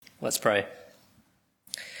Let's pray.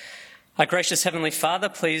 Our gracious Heavenly Father,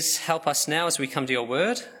 please help us now as we come to your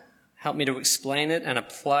word. Help me to explain it and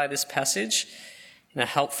apply this passage in a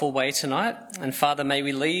helpful way tonight. And Father, may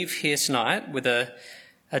we leave here tonight with a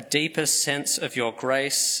deeper sense of your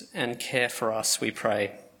grace and care for us, we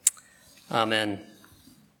pray. Amen.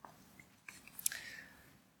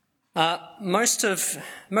 Most of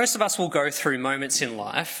us will go through moments in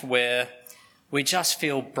life where we just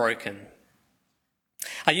feel broken.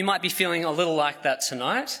 You might be feeling a little like that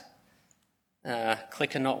tonight.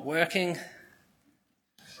 Clicker not working.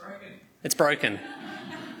 It's broken.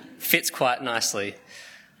 Fits quite nicely.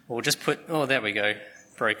 We'll just put, there we go.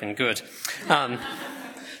 Broken, good.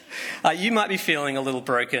 You might be feeling a little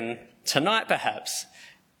broken tonight perhaps.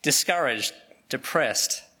 Discouraged,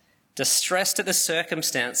 depressed, distressed at the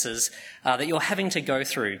circumstances that you're having to go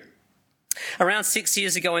through. Around 6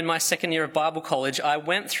 years ago in my second year of Bible college, I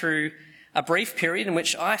went through a brief period in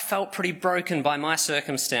which I felt pretty broken by my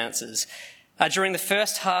circumstances. During the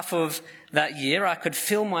first half of that year, I could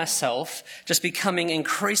feel myself just becoming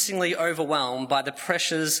increasingly overwhelmed by the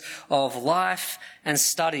pressures of life and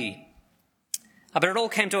study. But it all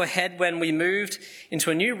came to a head when we moved into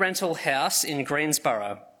a new rental house in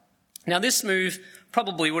Greensborough. Now, this move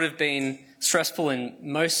probably would have been stressful in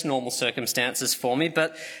most normal circumstances for me,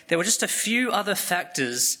 but there were just a few other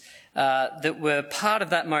factors that were part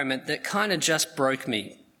of that moment that kind of just broke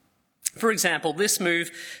me. For example, this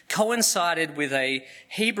move coincided with a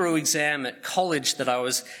Hebrew exam at college that I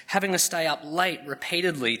was having to stay up late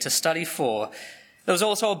repeatedly to study for. There was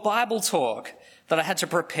also a Bible talk that I had to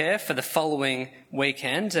prepare for the following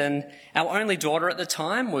weekend, and our only daughter at the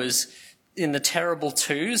time was in the terrible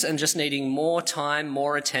twos and just needing more time,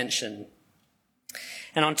 more attention.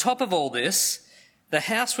 And on top of all this, the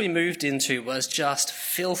house we moved into was just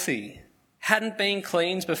filthy. Hadn't been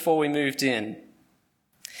cleaned before we moved in.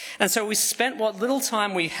 And so we spent what little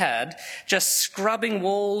time we had just scrubbing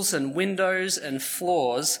walls and windows and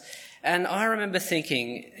floors. And I remember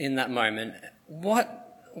thinking in that moment, what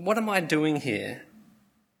am I doing here?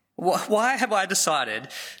 Why have I decided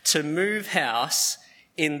to move house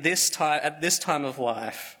at this time of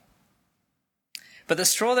life? But the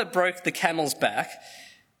straw that broke the camel's back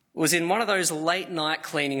was in one of those late night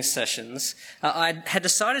cleaning sessions. I had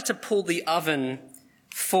decided to pull the oven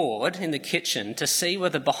forward in the kitchen to see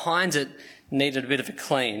whether behind it needed a bit of a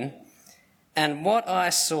clean. And what I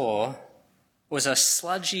saw was a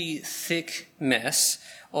sludgy, thick mess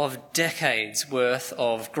of decades worth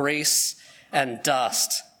of grease and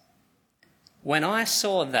dust. When I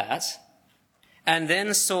saw that, and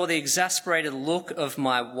then saw the exasperated look of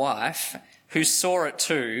my wife, who saw it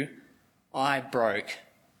too, I broke.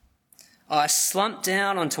 I slumped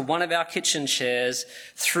down onto one of our kitchen chairs,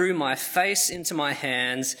 threw my face into my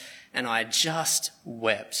hands, and I just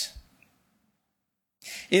wept.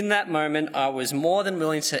 In that moment, I was more than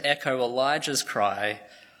willing to echo Elijah's cry,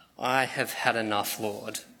 "I have had enough,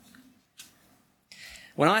 Lord."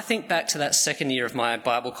 When I think back to that second year of my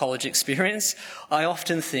Bible college experience, I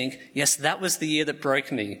often think, yes, that was the year that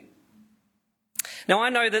broke me. Now, I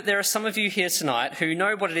know that there are some of you here tonight who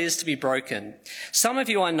know what it is to be broken. Some of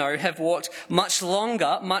you I know have walked much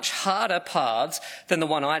longer, much harder paths than the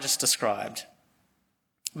one I just described.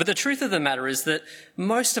 But the truth of the matter is that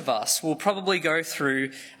most of us will probably go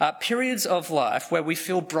through periods of life where we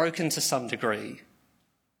feel broken to some degree,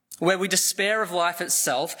 where we despair of life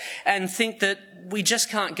itself and think that we just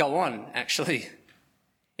can't go on, actually.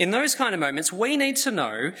 In those kind of moments, we need to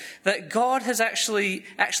know that God actually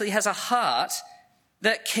has a heart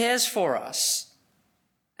that cares for us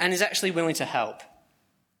and is actually willing to help.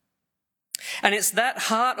 And it's that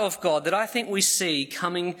heart of God that I think we see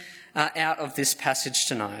coming out of this passage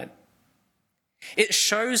tonight. It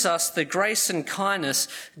shows us the grace and kindness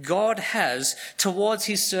God has towards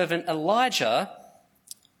his servant Elijah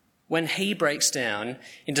when he breaks down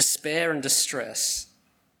in despair and distress.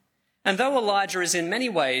 And though Elijah is in many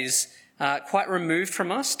ways quite removed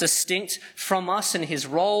from us, distinct from us in his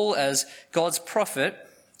role as God's prophet,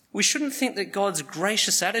 we shouldn't think that God's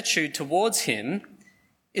gracious attitude towards him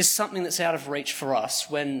is something that's out of reach for us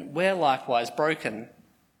when we're likewise broken.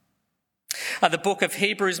 The book of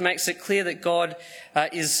Hebrews makes it clear that God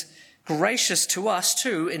is gracious to us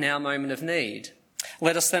too in our moment of need.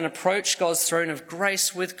 Let us then approach God's throne of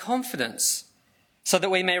grace with confidence, so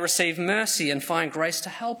that we may receive mercy and find grace to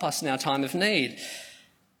help us in our time of need.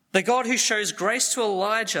 The God who shows grace to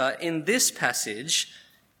Elijah in this passage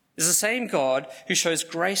is the same God who shows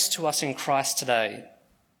grace to us in Christ today.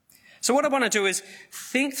 So what I want to do is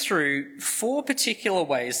think through 4 particular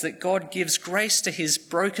ways that God gives grace to his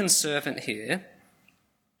broken servant here,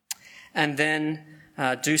 and then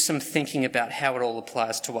do some thinking about how it all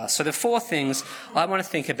applies to us. So the four things I want to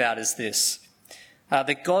think about is this.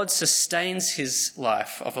 That God sustains his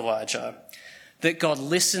life of Elijah, that God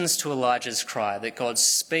listens to Elijah's cry, that God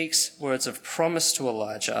speaks words of promise to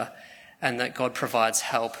Elijah, and that God provides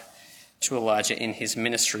help to Elijah in his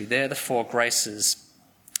ministry. They're the four graces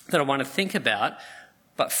that I want to think about.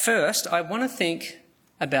 But first, I want to think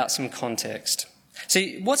about some context.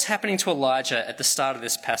 See, what's happening to Elijah at the start of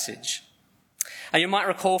this passage? You might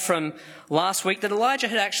recall from last week that Elijah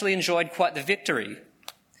had actually enjoyed quite the victory.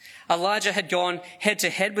 Elijah had gone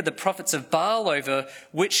head-to-head with the prophets of Baal over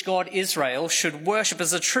which God Israel should worship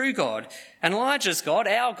as a true God. And Elijah's God,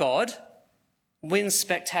 our God, wins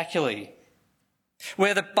spectacularly.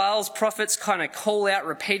 Where the Baal's prophets kind of call out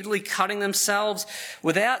repeatedly, cutting themselves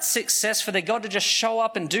without success for their God to just show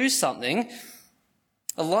up and do something,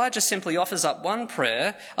 Elijah simply offers up one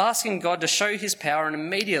prayer, asking God to show his power, and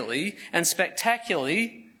immediately and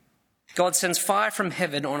spectacularly, God sends fire from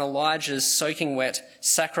heaven on Elijah's soaking wet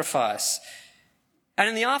sacrifice. And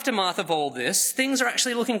in the aftermath of all this, things are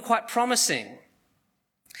actually looking quite promising.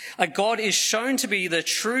 God is shown to be the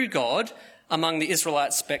true God among the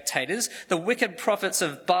Israelite spectators. The wicked prophets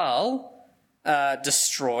of Baal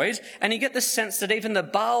destroyed. And you get the sense that even the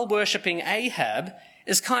Baal-worshipping Ahab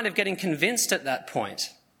is kind of getting convinced at that point.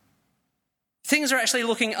 Things are actually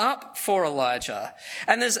looking up for Elijah.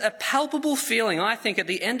 And there's a palpable feeling, I think, at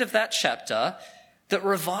the end of that chapter that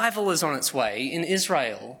revival is on its way in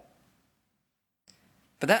Israel.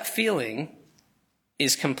 But that feeling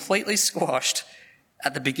is completely squashed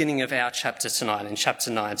at the beginning of our chapter tonight, in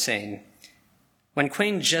chapter 19, when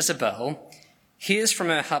Queen Jezebel hears from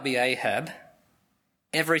her hubby Ahab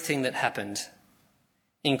everything that happened,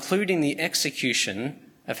 including the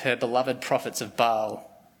execution of her beloved prophets of Baal.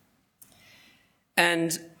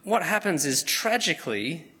 And what happens is,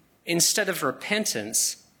 tragically, instead of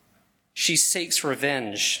repentance, she seeks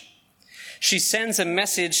revenge. She sends a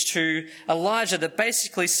message to Elijah that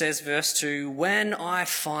basically says, verse 2, "When I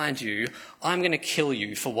find you, I'm going to kill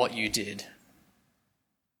you for what you did."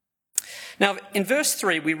 Now, in verse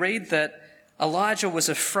 3, we read that Elijah was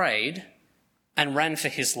afraid and ran for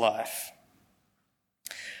his life.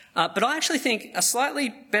 But I actually think a slightly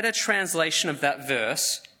better translation of that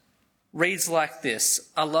verse reads like this: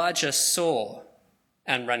 Elijah saw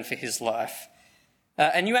and ran for his life.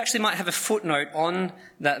 And you actually might have a footnote on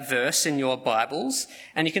that verse in your Bibles,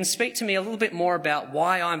 and you can speak to me a little bit more about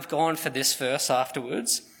why I've gone for this verse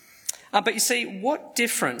afterwards. But you see, what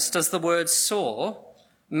difference does the word saw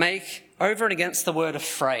make over and against the word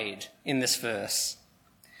afraid in this verse?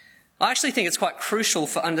 I actually think it's quite crucial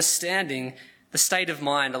for understanding the state of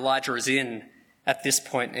mind Elijah is in at this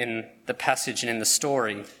point in the passage and in the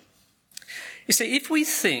story. You see, if we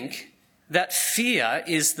think that fear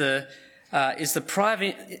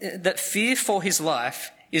that fear for his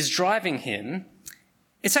life is driving him,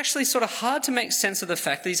 it's actually sort of hard to make sense of the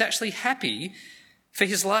fact that he's actually happy for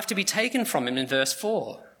his life to be taken from him in verse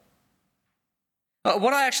 4.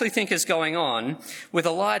 What I actually think is going on with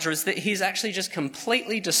Elijah is that he's actually just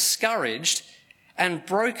completely discouraged and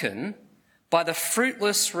broken by the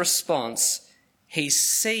fruitless response he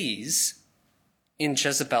sees in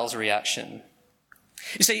Jezebel's reaction.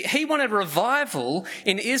 You see, he wanted revival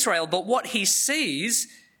in Israel, but what he sees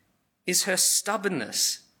is her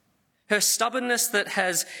stubbornness that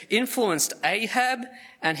has influenced Ahab,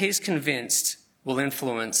 and he's convinced will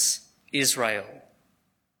influence Israel.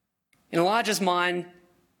 In Elijah's mind,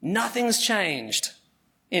 nothing's changed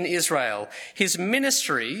in Israel. His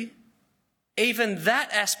ministry, even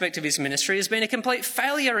that aspect of his ministry, has been a complete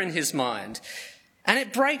failure in his mind, and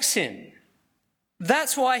it breaks him.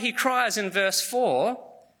 That's why he cries in verse 4,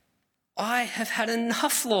 "I have had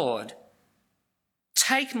enough, Lord.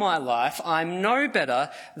 Take my life. I'm no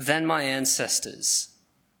better than my ancestors."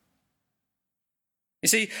 You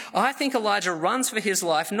see, I think Elijah runs for his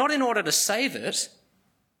life not in order to save it,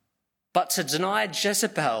 but to deny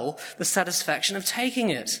Jezebel the satisfaction of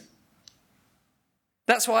taking it.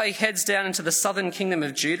 That's why he heads down into the southern kingdom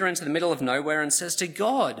of Judah, into the middle of nowhere, and says to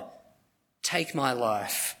God, "Take my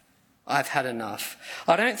life. I've had enough."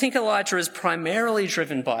 I don't think Elijah is primarily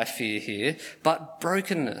driven by fear here, but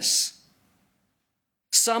brokenness.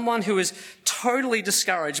 Someone who is totally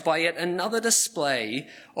discouraged by yet another display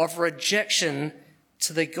of rejection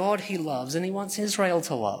to the God he loves and he wants Israel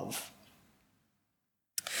to love.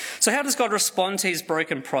 So how does God respond to his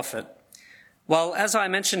broken prophet? Well, as I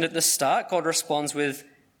mentioned at the start, God responds with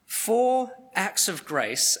 4 acts of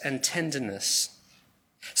grace and tenderness.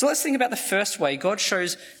 So let's think about the first way God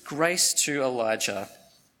shows grace to Elijah.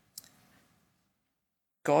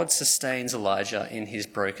 God sustains Elijah in his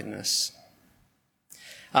brokenness.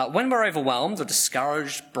 When we're overwhelmed or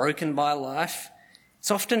discouraged, broken by life,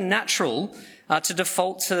 it's often natural to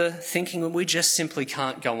default to thinking we just simply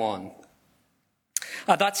can't go on.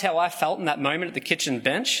 That's how I felt in that moment at the kitchen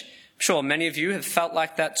bench. I'm sure many of you have felt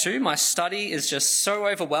like that too. My study is just so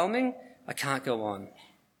overwhelming, I can't go on.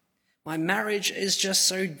 My marriage is just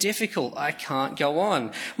so difficult, I can't go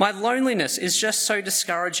on. My loneliness is just so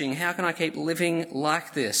discouraging, how can I keep living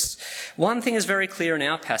like this? One thing is very clear in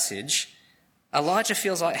our passage. Elijah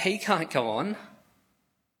feels like he can't go on,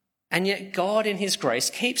 and yet God in his grace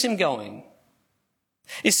keeps him going.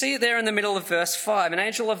 You see it there in the middle of verse 5. An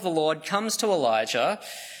angel of the Lord comes to Elijah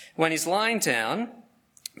when he's lying down,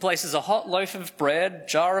 places a hot loaf of bread,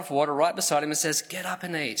 jar of water right beside him and says, "Get up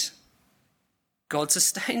and eat." God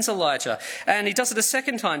sustains Elijah. And he does it a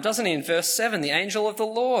second time, doesn't he? In verse 7, the angel of the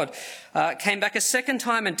Lord came back a second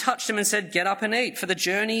time and touched him and said, "Get up and eat, for the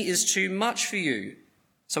journey is too much for you."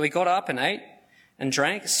 So he got up and ate and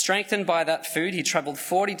drank. Strengthened by that food, he travelled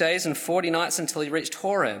 40 days and 40 nights until he reached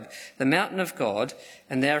Horeb, the mountain of God,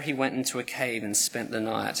 and there he went into a cave and spent the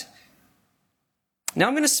night. Now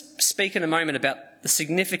I'm going to speak in a moment about the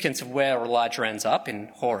significance of where Elijah ends up in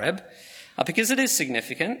Horeb, because it is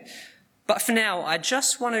significant. But for now, I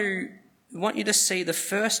just want you to see the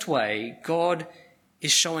first way God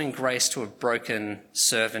is showing grace to a broken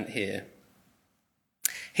servant here.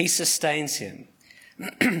 He sustains him.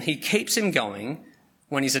 He keeps him going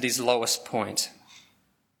when he's at his lowest point.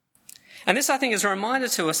 And this, I think, is a reminder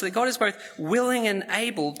to us that God is both willing and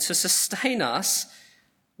able to sustain us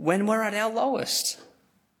when we're at our lowest.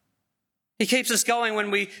 He keeps us going when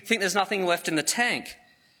we think there's nothing left in the tank.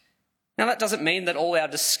 Now, that doesn't mean that all our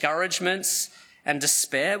discouragements and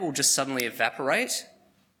despair will just suddenly evaporate.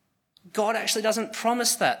 God actually doesn't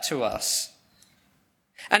promise that to us.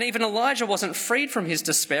 And even Elijah wasn't freed from his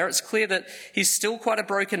despair. It's clear that he's still quite a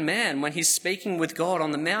broken man when he's speaking with God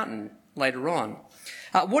on the mountain later on.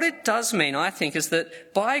 What it does mean, I think, is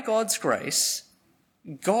that by God's grace,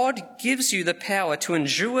 God gives you the power to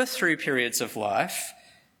endure through periods of life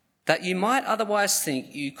that you might otherwise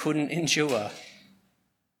think you couldn't endure.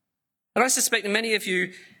 And I suspect that many of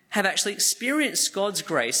you have actually experienced God's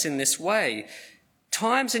grace in this way.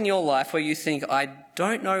 Times in your life where you think, I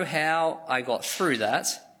don't know how I got through that,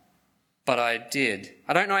 but I did.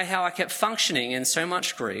 I don't know how I kept functioning in so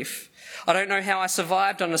much grief. I don't know how I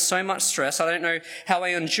survived under so much stress. I don't know how I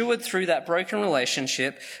endured through that broken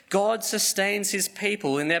relationship. God sustains his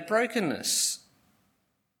people in their brokenness.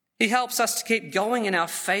 He helps us to keep going in our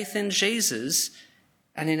faith in Jesus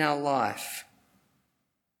and in our life.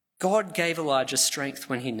 God gave Elijah strength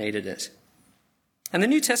when he needed it. And the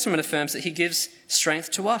New Testament affirms that he gives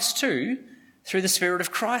strength to us too, through the Spirit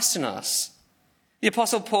of Christ in us. The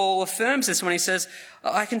Apostle Paul affirms this when he says,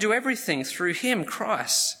 "I can do everything through him,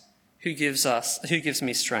 Christ, who gives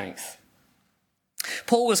me strength."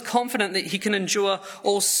 Paul was confident that he can endure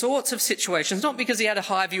all sorts of situations, not because he had a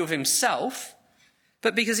high view of himself,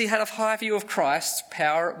 but because he had a high view of Christ's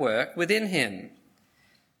power at work within him.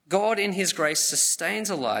 God in his grace sustains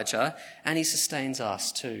Elijah, and he sustains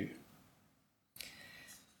us too.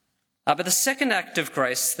 But the second act of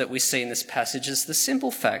grace that we see in this passage is the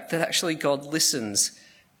simple fact that actually God listens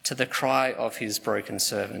to the cry of his broken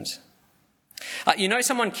servant. You know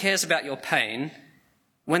someone cares about your pain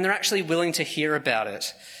when they're actually willing to hear about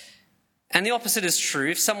it. And the opposite is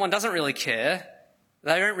true. If someone doesn't really care,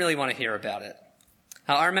 they don't really want to hear about it.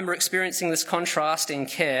 I remember experiencing this contrast in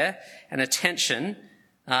care and attention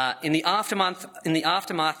in the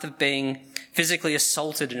aftermath of being physically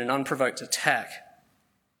assaulted in an unprovoked attack.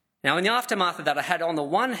 Now, in the aftermath of that, I had on the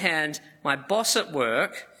one hand my boss at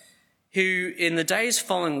work, who in the days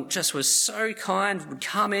following just was so kind, would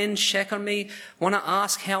come in, check on me, want to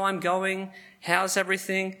ask how I'm going, how's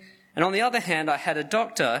everything. And on the other hand, I had a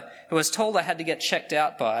doctor who was told I had to get checked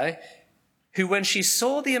out by, who when she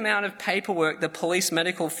saw the amount of paperwork the police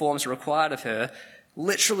medical forms required of her,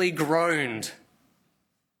 literally groaned.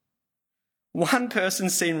 One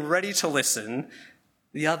person seemed ready to listen,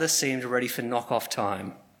 the other seemed ready for knock-off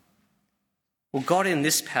time. Well, God in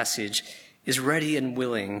this passage is ready and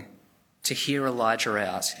willing to hear Elijah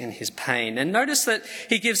out in his pain. And notice that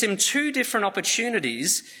he gives him two different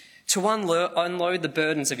opportunities to unload the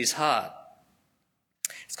burdens of his heart.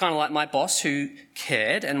 It's kind of like my boss who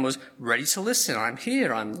cared and was ready to listen. I'm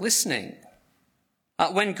here, I'm listening.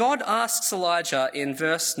 When God asks Elijah in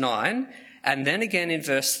verse 9, and then again in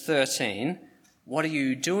verse 13, "What are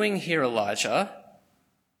you doing here, Elijah?"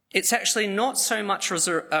 it's actually not so much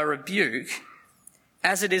a rebuke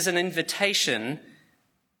as it is an invitation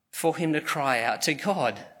for him to cry out to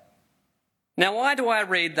God. Now, why do I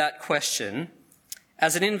read that question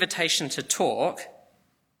as an invitation to talk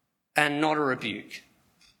and not a rebuke?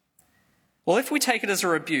 Well, if we take it as a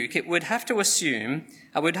rebuke, it would have to assume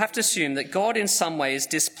that God in some way is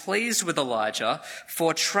displeased with Elijah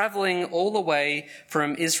for travelling all the way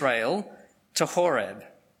from Israel to Horeb,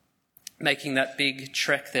 making that big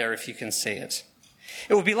trek there if you can see it.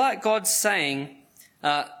 It would be like God saying,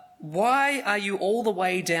 why are you all the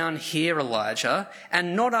way down here, Elijah,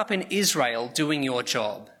 and not up in Israel doing your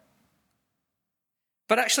job?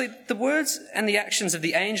 But actually, the words and the actions of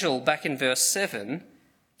the angel back in verse 7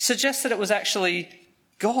 suggest that it was actually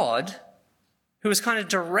God who was kind of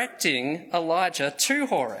directing Elijah to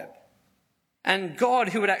Horeb, and God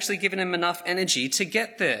who had actually given him enough energy to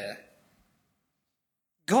get there.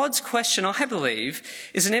 God's question, I believe,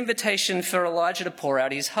 is an invitation for Elijah to pour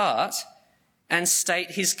out his heart and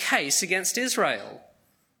state his case against Israel.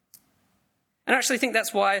 And I actually think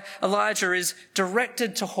that's why Elijah is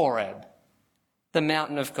directed to Horeb, the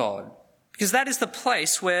mountain of God, because that is the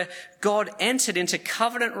place where God entered into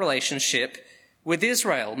covenant relationship with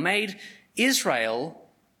Israel, made Israel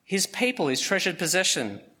his people, his treasured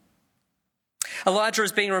possession. Elijah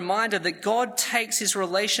is being reminded that God takes his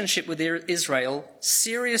relationship with Israel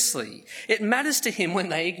seriously. It matters to him when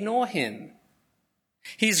they ignore him.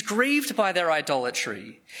 He's grieved by their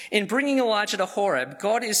idolatry. In bringing Elijah to Horeb,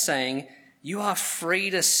 God is saying, you are free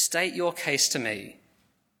to state your case to me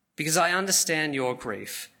because I understand your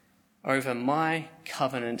grief over my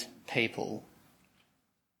covenant people.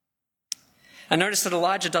 And notice that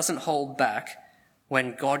Elijah doesn't hold back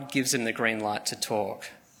when God gives him the green light to talk.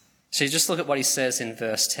 So you just look at what he says in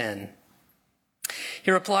verse 10. He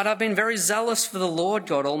replied, I've been very zealous for the Lord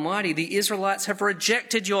God Almighty. The Israelites have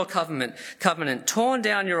rejected your covenant, torn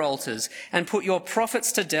down your altars, and put your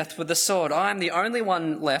prophets to death with the sword. I am the only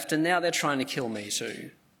one left, and now they're trying to kill me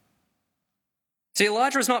too. See,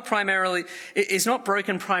 Elijah is not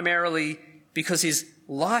broken primarily because his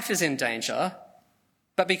life is in danger,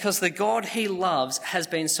 but because the God he loves has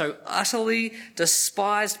been so utterly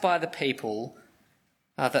despised by the people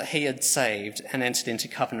that he had saved and entered into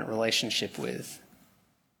covenant relationship with.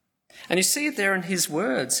 And you see it there in his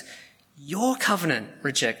words, your covenant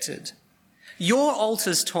rejected, your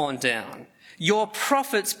altars torn down, your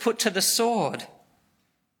prophets put to the sword.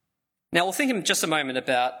 Now we'll think in just a moment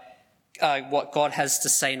about what God has to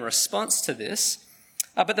say in response to this.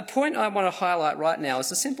 But the point I want to highlight right now is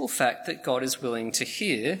the simple fact that God is willing to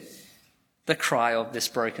hear the cry of this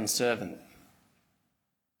broken servant.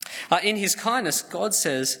 In his kindness, God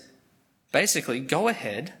says, basically, go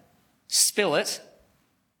ahead, spill it.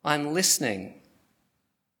 I'm listening,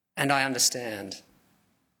 and I understand.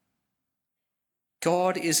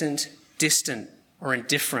 God isn't distant or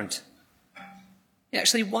indifferent. He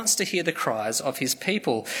actually wants to hear the cries of his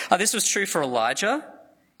people. This was true for Elijah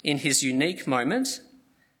in his unique moment,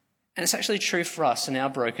 and it's actually true for us in our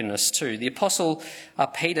brokenness too. The Apostle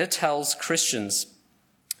Peter tells Christians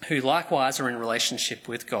who likewise are in relationship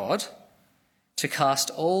with God to cast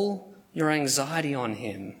all your anxiety on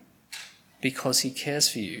him because he cares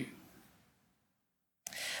for you.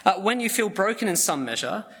 When you feel broken in some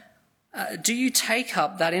measure, do you take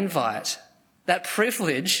up that invite, that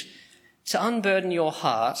privilege to unburden your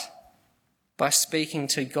heart by speaking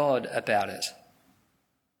to God about it?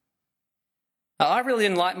 I really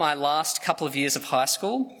didn't like my last couple of years of high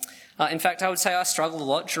school. In fact, I would say I struggled a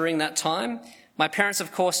lot during that time. My parents,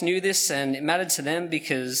 of course, knew this, and it mattered to them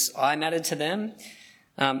because I mattered to them.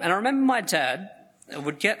 And I remember my dad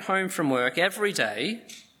would get home from work every day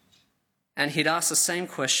and he'd ask the same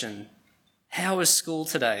question, how was school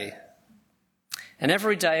today? And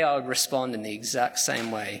every day I would respond in the exact same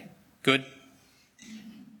way, good.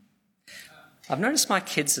 I've noticed my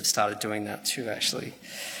kids have started doing that too, actually.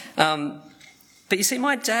 But you see,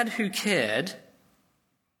 my dad, who cared,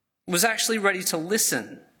 was actually ready to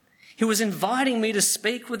listen. He was inviting me to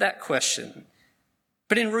speak with that question.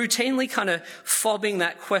 But in routinely kind of fobbing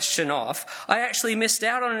that question off, I actually missed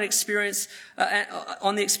out on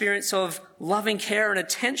the experience of loving care and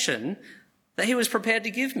attention that he was prepared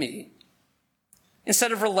to give me.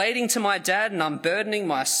 Instead of relating to my dad and unburdening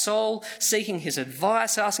my soul, seeking his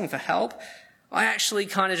advice, asking for help, I actually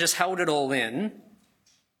kind of just held it all in.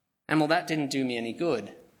 And well, that didn't do me any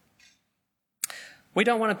good. We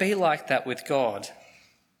don't want to be like that with God.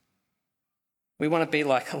 We want to be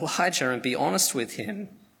like Elijah and be honest with him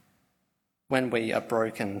when we are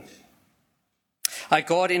broken.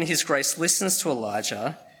 God, in his grace, listens to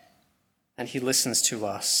Elijah and he listens to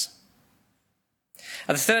us.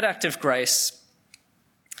 The third act of grace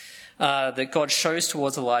that God shows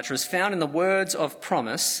towards Elijah is found in the words of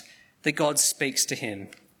promise that God speaks to him.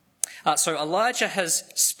 So Elijah has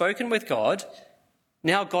spoken with God.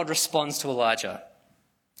 Now God responds to Elijah.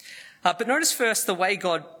 But notice first the way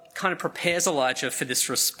God kind of prepares Elijah for this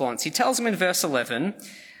response. He tells him in verse 11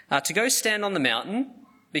 to go stand on the mountain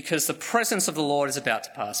because the presence of the Lord is about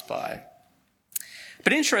to pass by.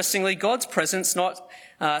 But interestingly, God's presence not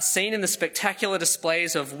seen in the spectacular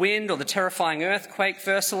displays of wind or the terrifying earthquake,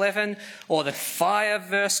 verse 11, or the fire,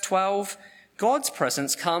 verse 12. God's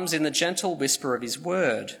presence comes in the gentle whisper of his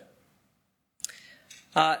word.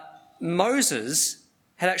 Moses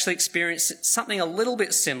had actually experienced something a little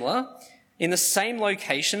bit similar. In the same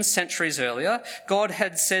location centuries earlier, God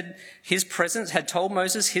had said had told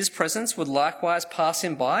Moses his presence would likewise pass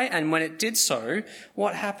him by, and when it did so,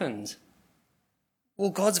 what happened? Well,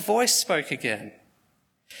 God's voice spoke again,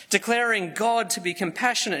 declaring God to be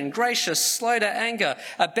compassionate and gracious, slow to anger,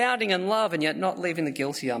 abounding in love, and yet not leaving the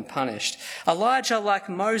guilty unpunished. Elijah, like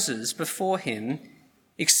Moses before him,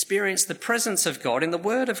 experienced the presence of God in the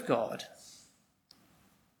word of God.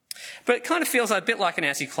 But it kind of feels a bit like an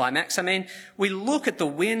anticlimax. I mean, we look at the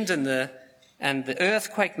wind and the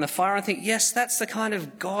earthquake and the fire and think, yes, that's the kind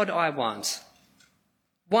of God I want.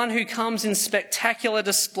 One who comes in spectacular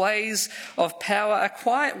displays of power. A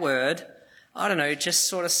quiet word, I don't know, just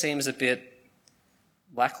sort of seems a bit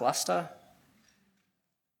lackluster.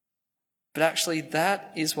 But actually,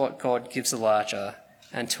 that is what God gives Elijah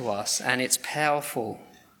and to us, and it's powerful.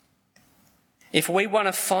 If we want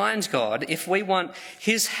to find God, if we want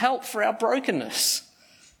his help for our brokenness,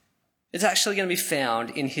 it's actually going to be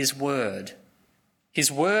found in his word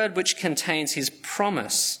which contains his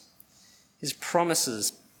promise, his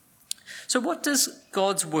promises. So what does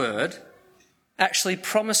God's word actually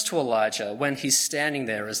promise to Elijah when he's standing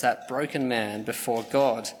there as that broken man before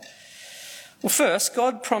God? Well, first,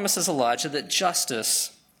 God promises Elijah that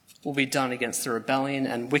justice will be done against the rebellion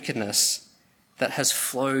and wickedness that has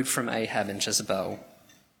flowed from Ahab and Jezebel.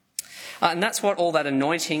 And that's what all that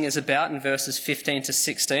anointing is about in verses 15 to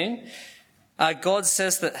 16. God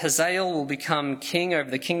says that Hazael will become king over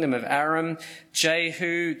the kingdom of Aram,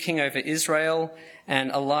 Jehu king over Israel,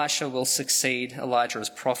 and Elisha will succeed Elijah as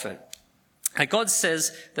prophet. God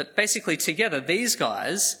says that basically together these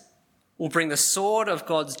guys will bring the sword of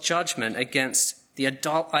God's judgment against the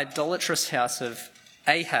idolatrous house of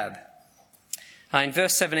Ahab. In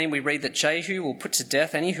verse 17 we read that Jehu will put to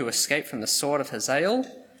death any who escape from the sword of Hazael.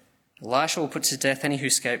 Elisha will put to death any who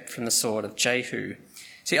escape from the sword of Jehu.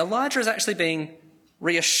 See, Elijah is actually being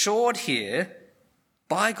reassured here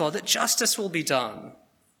by God that justice will be done.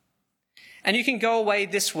 And you can go away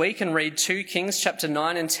this week and read 2 Kings chapter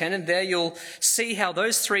 9 and 10, and there you'll see how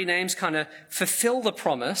those three names kind of fulfill the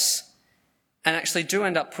promise and actually do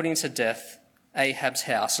end up putting to death Ahab's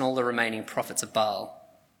house and all the remaining prophets of Baal.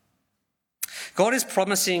 God is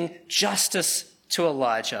promising justice to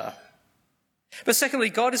Elijah. But secondly,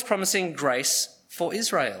 God is promising grace for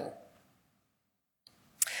Israel.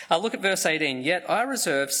 Look at verse 18. Yet I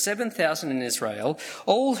reserve 7,000 in Israel,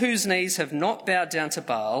 all whose knees have not bowed down to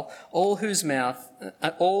Baal, all whose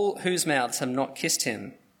mouths have not kissed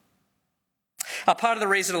him. Part of the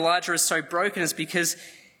reason Elijah is so broken is because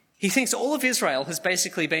he thinks all of Israel has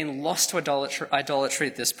basically been lost to idolatry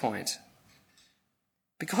at this point.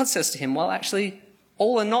 But God says to him, well, actually,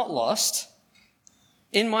 all are not lost.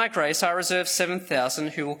 In my grace, I reserve 7,000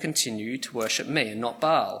 who will continue to worship me and not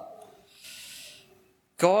Baal.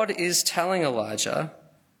 God is telling Elijah,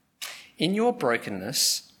 in your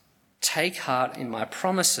brokenness, take heart in my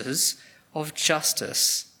promises of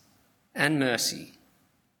justice and mercy.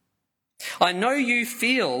 I know you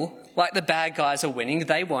feel like the bad guys are winning.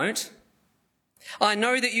 They won't. I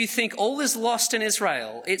know that you think all is lost in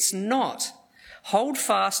Israel. It's not. Hold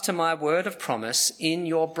fast to my word of promise in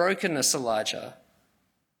your brokenness, Elijah.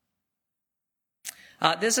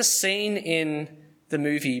 There's a scene in the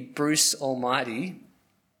movie Bruce Almighty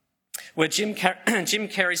where Jim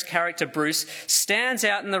Carrey's character Bruce stands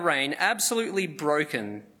out in the rain, absolutely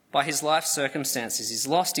broken by his life circumstances. He's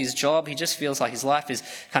lost his job. He just feels like his life is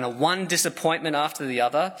kind of one disappointment after the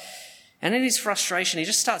other. And in his frustration, he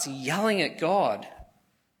just starts yelling at God.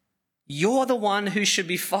 You're the one who should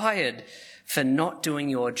be fired for not doing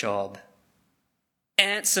your job.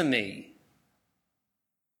 Answer me.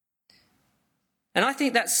 And I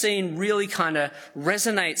think that scene really kind of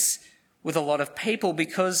resonates with a lot of people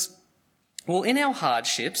because, well, in our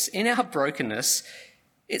hardships, in our brokenness,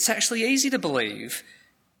 it's actually easy to believe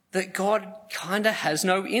that God kind of has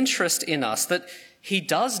no interest in us, that he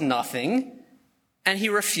does nothing and he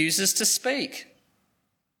refuses to speak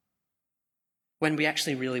when we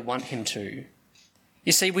actually really want him to.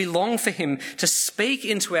 You see, we long for him to speak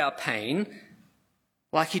into our pain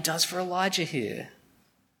like he does for Elijah here.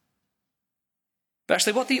 But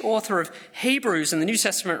actually what the author of Hebrews in the New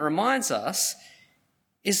Testament reminds us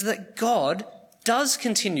is that God does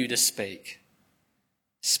continue to speak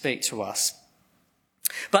to us,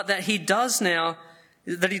 but that he does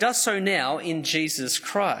so now in Jesus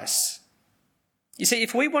Christ. You see,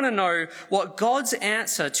 if we want to know what God's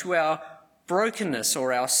answer to our brokenness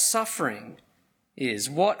or our suffering is,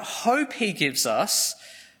 what hope he gives us,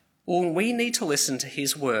 well, we need to listen to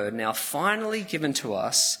his word, now finally given to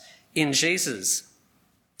us in Jesus.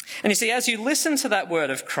 And you see, as you listen to that word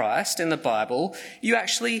of Christ in the Bible, you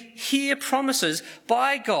actually hear promises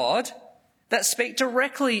by God that speak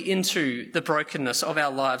directly into the brokenness of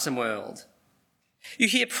our lives and world. You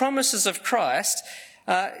hear promises of Christ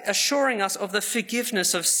assuring us of the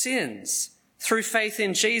forgiveness of sins through faith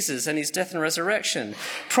in Jesus and his death and resurrection.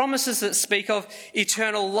 Promises that speak of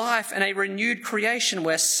eternal life and a renewed creation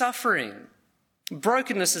where suffering,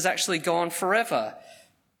 brokenness is actually gone forever.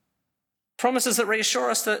 Promises that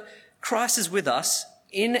reassure us that Christ is with us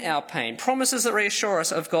in our pain. Promises that reassure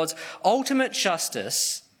us of God's ultimate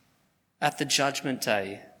justice at the judgment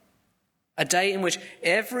day. A day in which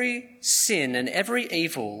every sin and every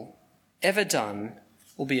evil ever done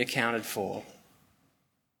will be accounted for.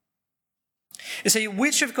 You see,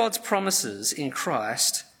 which of God's promises in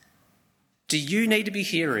Christ do you need to be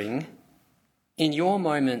hearing in your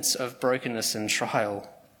moments of brokenness and trial?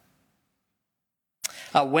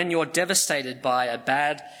 When you're devastated by a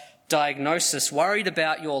bad diagnosis, worried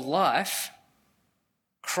about your life,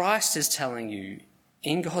 Christ is telling you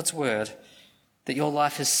in God's word that your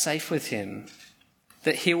life is safe with him,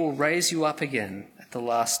 that he will raise you up again at the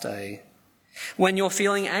last day. When you're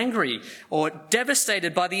feeling angry or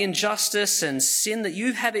devastated by the injustice and sin that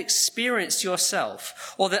you have experienced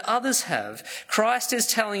yourself or that others have, Christ is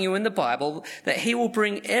telling you in the Bible that he will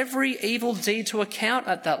bring every evil deed to account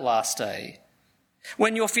at that last day.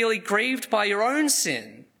 When you're feeling grieved by your own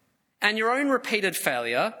sin and your own repeated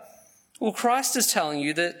failure, well, Christ is telling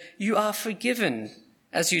you that you are forgiven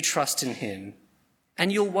as you trust in him,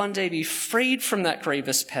 and you'll one day be freed from that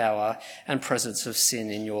grievous power and presence of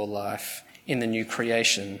sin in your life in the new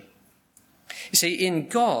creation. You see, in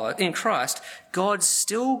Christ, God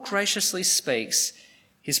still graciously speaks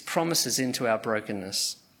his promises into our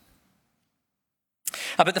brokenness.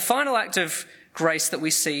 But the final act of grace that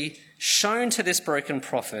we see shown to this broken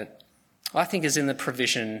prophet, I think, is in the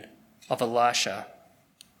provision of Elisha.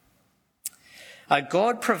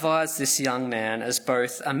 God provides this young man as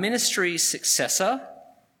both a ministry successor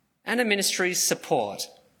and a ministry support.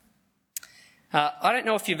 I don't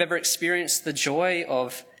know if you've ever experienced the joy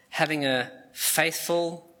of having a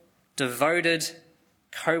faithful, devoted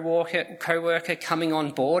co-worker coming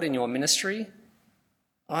on board in your ministry.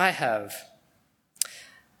 I have.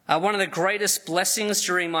 One of the greatest blessings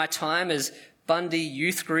during my time as Bundy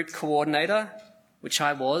Youth Group Coordinator, which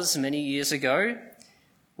I was many years ago,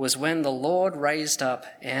 was when the Lord raised up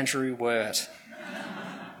Andrew Wirt.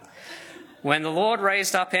 When the Lord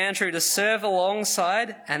raised up Andrew to serve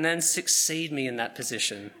alongside and then succeed me in that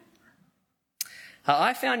position.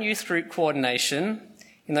 I found youth group coordination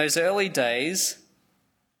in those early days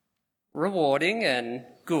rewarding and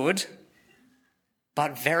good,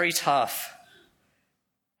 but very tough.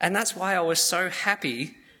 And that's why I was so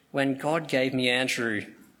happy when God gave me Andrew.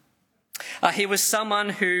 He was someone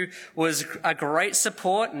who was a great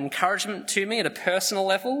support and encouragement to me at a personal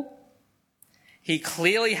level. He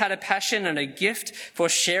clearly had a passion and a gift for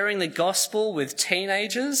sharing the gospel with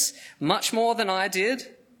teenagers, much more than I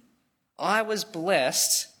did. I was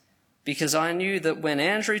blessed because I knew that when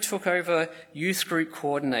Andrew took over youth group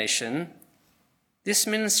coordination, this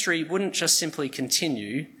ministry wouldn't just simply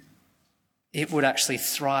continue, it would actually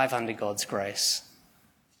thrive under God's grace.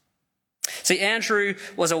 See, Andrew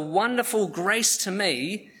was a wonderful grace to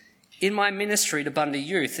me in my ministry to Bundy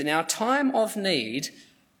Youth. In our time of need,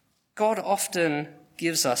 God often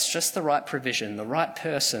gives us just the right provision, the right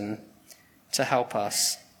person to help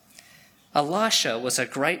us. Elisha was a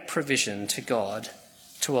great provision to God,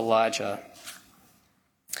 to Elijah.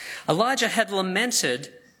 Elijah had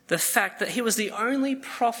lamented the fact that he was the only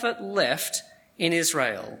prophet left in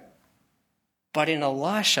Israel. But in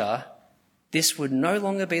Elisha, this would no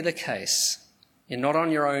longer be the case. You're not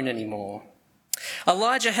on your own anymore.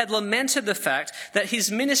 Elijah had lamented the fact that his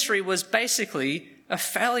ministry was basically a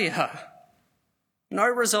failure. No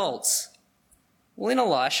results. Well, in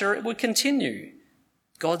Elisha, it would continue.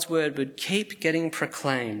 God's word would keep getting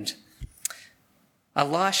proclaimed.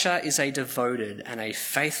 Elisha is a devoted and a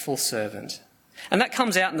faithful servant. And that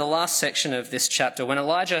comes out in the last section of this chapter when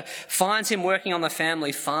Elijah finds him working on the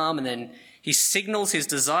family farm, and then he signals his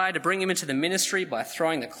desire to bring him into the ministry by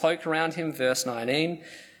throwing the cloak around him, verse 19.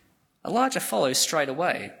 Elijah follows straight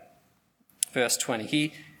away. Verse 20,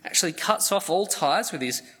 he actually cuts off all ties with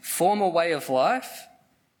his former way of life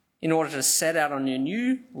in order to set out on a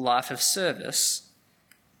new life of service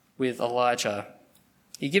with Elijah.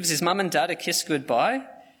 He gives his mum and dad a kiss goodbye,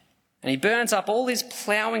 and he burns up all his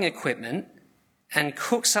ploughing equipment and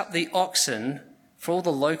cooks up the oxen for all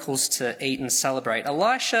the locals to eat and celebrate.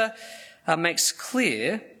 Elisha makes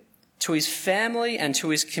clear to his family and to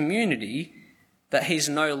his community that he's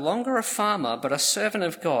no longer a farmer but a servant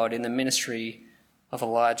of God in the ministry of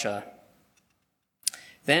Elijah.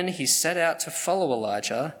 Then he set out to follow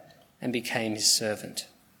Elijah and became his servant.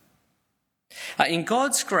 In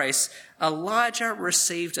God's grace, Elijah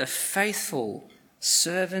received a faithful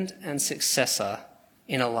servant and successor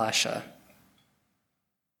in Elisha.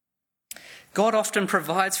 God often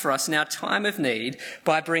provides for us in our time of need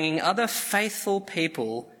by bringing other faithful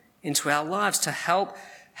people into our lives to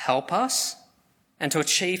help us and to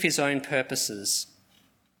achieve his own purposes.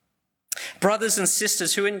 Brothers and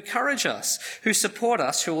sisters who encourage us, who support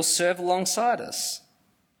us, who will serve alongside us.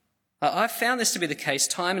 I've found this to be the case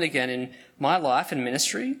time and again in my life and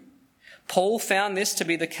ministry. Paul found this to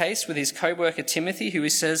be the case with his co-worker Timothy, who he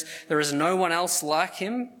says there is no one else like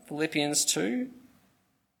him, Philippians 2.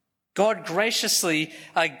 God graciously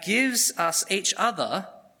gives us each other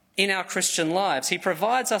in our Christian lives. He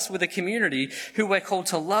provides us with a community who we're called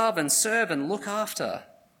to love and serve and look after.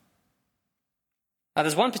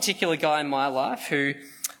 There's one particular guy in my life who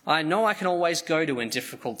I know I can always go to in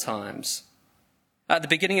difficult times. At the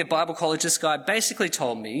beginning of Bible college, this guy basically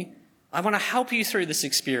told me, I want to help you through this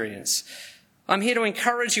experience. I'm here to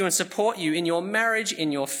encourage you and support you in your marriage,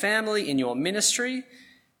 in your family, in your ministry.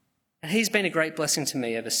 And he's been a great blessing to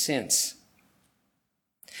me ever since.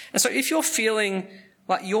 And so if you're feeling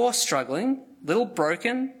like you're struggling, a little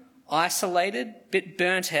broken, isolated, bit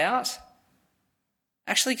burnt out,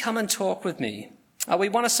 actually come and talk with me. We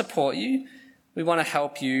want to support you. We want to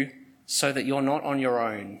help you so that you're not on your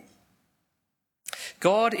own.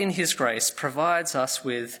 God, in his grace, provides us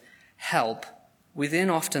with help within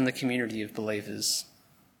often the community of believers.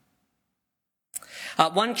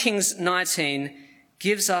 1 Kings 19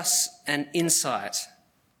 gives us an insight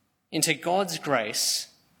into God's grace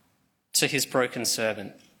to his broken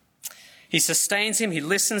servant. He sustains him, he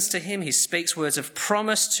listens to him, he speaks words of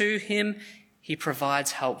promise to him, he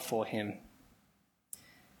provides help for him.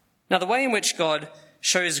 Now, the way in which God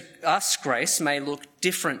shows us grace may look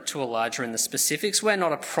different to Elijah in the specifics. We're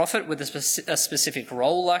not a prophet with a specific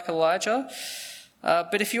role like Elijah,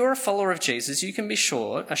 but if you're a follower of Jesus, you can be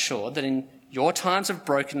assured that in your times of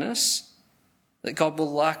brokenness, that God will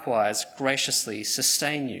likewise graciously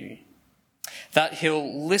sustain you, that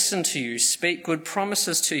he'll listen to you, speak good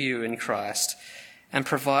promises to you in Christ, and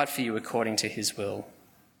provide for you according to his will.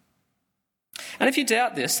 And if you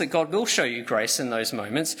doubt this, that God will show you grace in those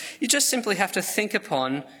moments, you just simply have to think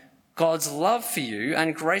upon God's love for you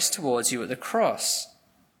and grace towards you at the cross.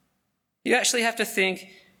 You actually have to think,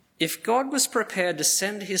 if God was prepared to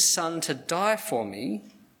send his son to die for me,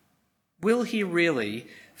 will he really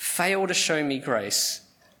fail to show me grace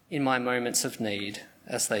in my moments of need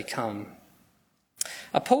as they come?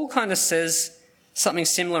 Paul kind of says something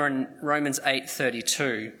similar in Romans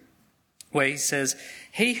 8:32, where he says,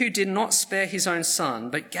 he who did not spare his own son,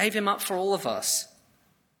 but gave him up for all of us,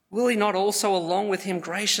 will he not also along with him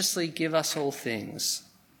graciously give us all things?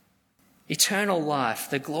 Eternal life,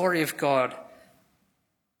 the glory of God,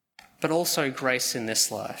 but also grace in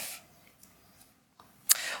this life.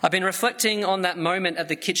 I've been reflecting on that moment at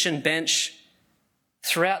the kitchen bench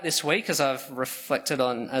throughout this week as I've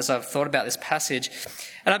thought about this passage.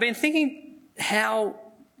 And I've been thinking, how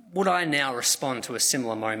would I now respond to a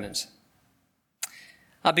similar moment?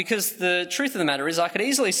 Because the truth of the matter is I could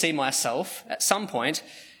easily see myself at some point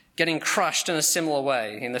getting crushed in a similar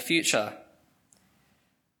way in the future.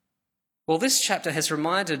 Well, this chapter has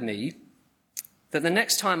reminded me that the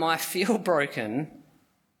next time I feel broken,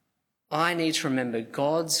 I need to remember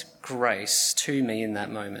God's grace to me in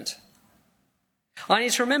that moment. I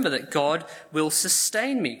need to remember that God will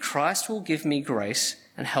sustain me. Christ will give me grace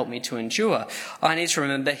and help me to endure. I need to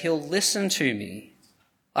remember he'll listen to me.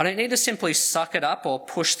 I don't need to simply suck it up or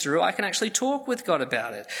push through. I can actually talk with God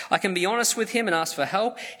about it. I can be honest with him and ask for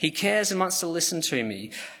help. He cares and wants to listen to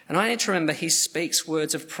me. And I need to remember he speaks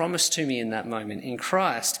words of promise to me in that moment. In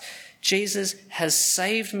Christ, Jesus has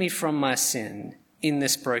saved me from my sin in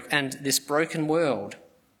this broken world.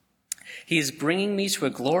 He is bringing me to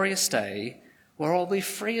a glorious day where I'll be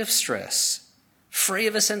free of stress, free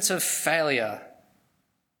of a sense of failure.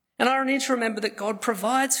 And I need to remember that God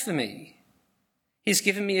provides for me. He's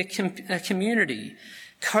given me a community,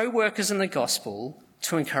 co-workers in the gospel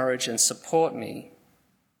to encourage and support me.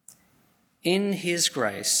 In his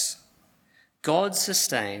grace, God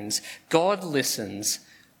sustains, God listens,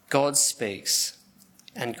 God speaks,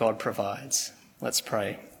 and God provides. Let's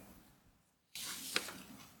pray.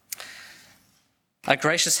 Our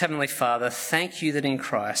gracious Heavenly Father, thank you that in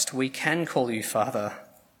Christ we can call you Father.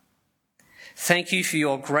 Thank you for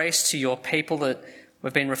your grace to your people that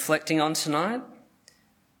we've been reflecting on tonight.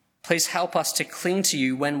 Please help us to cling to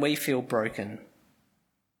you when we feel broken.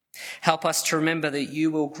 Help us to remember that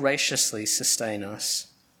you will graciously sustain us.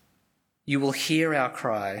 You will hear our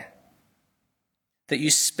cry, that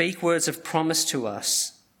you speak words of promise to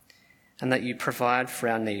us, and that you provide for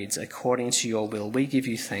our needs according to your will. We give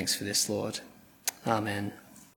you thanks for this, Lord. Amen.